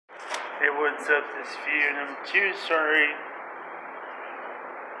Hey, what's up? This view number 2, sorry.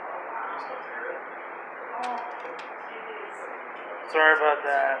 Sorry about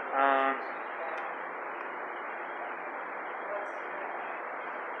that.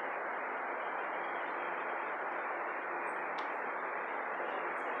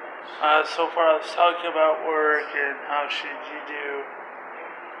 So far I was talking about work and how should you do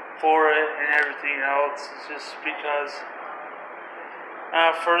for it and everything else. It's just because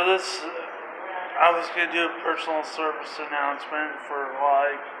for this, I was going to do a personal service announcement for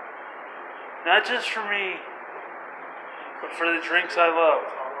not just for me, but for the drinks I love.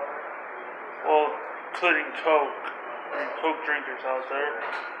 Well, including Coke and Coke drinkers out there.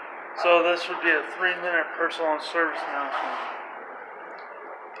 So this would be a 3-minute personal service announcement.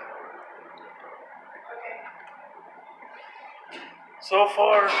 So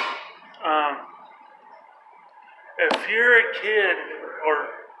far, if you're a kid or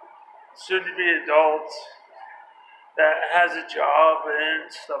soon to be adult that has a job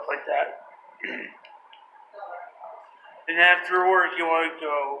and stuff like that, and after work you want to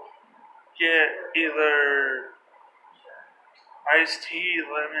go get either iced tea,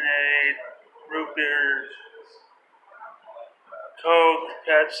 lemonade, root beer, Coke,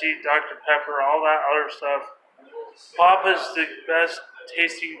 Pepsi, Dr. Pepper, all that other stuff. Pop is the best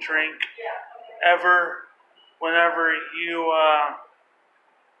tasting drink ever whenever you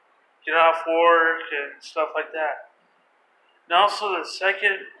get off work and stuff like that. And also the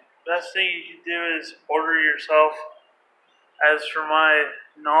second best thing you can do is order yourself, as for my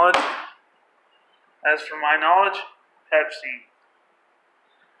knowledge, Pepsi.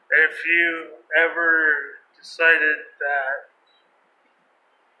 If you ever decided that,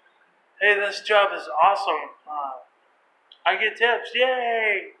 hey, this job is awesome, I get tips,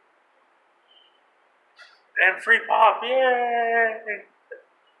 yay! And free pop, yay!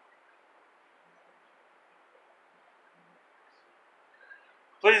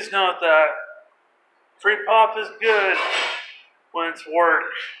 Please note that free pop is good when it's work.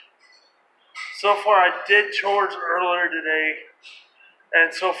 So far I did chores earlier today,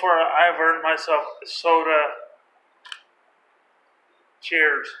 and so far I've earned myself a soda.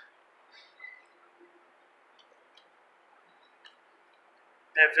 Cheers.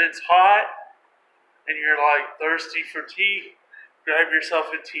 If it's hot and you're like thirsty for tea, grab yourself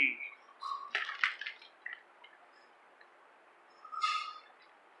a tea.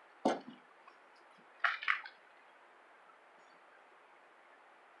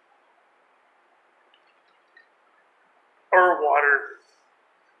 Or water.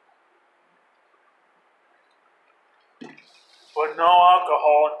 But no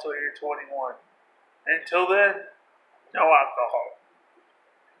alcohol until you're 21. Until then, no alcohol.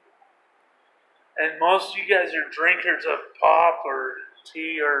 And most of you guys are drinkers of pop or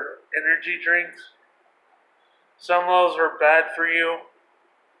tea or energy drinks. Some of those are bad for you,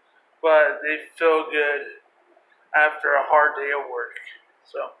 but they feel good after a hard day of work.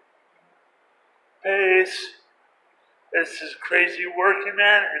 So, peace. This is Crazy Working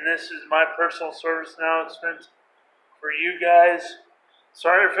Man, and this is my personal service announcement for you guys.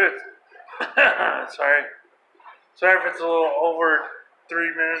 Sorry if it's sorry if it's a little over 3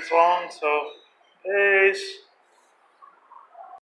 minutes long. So, peace.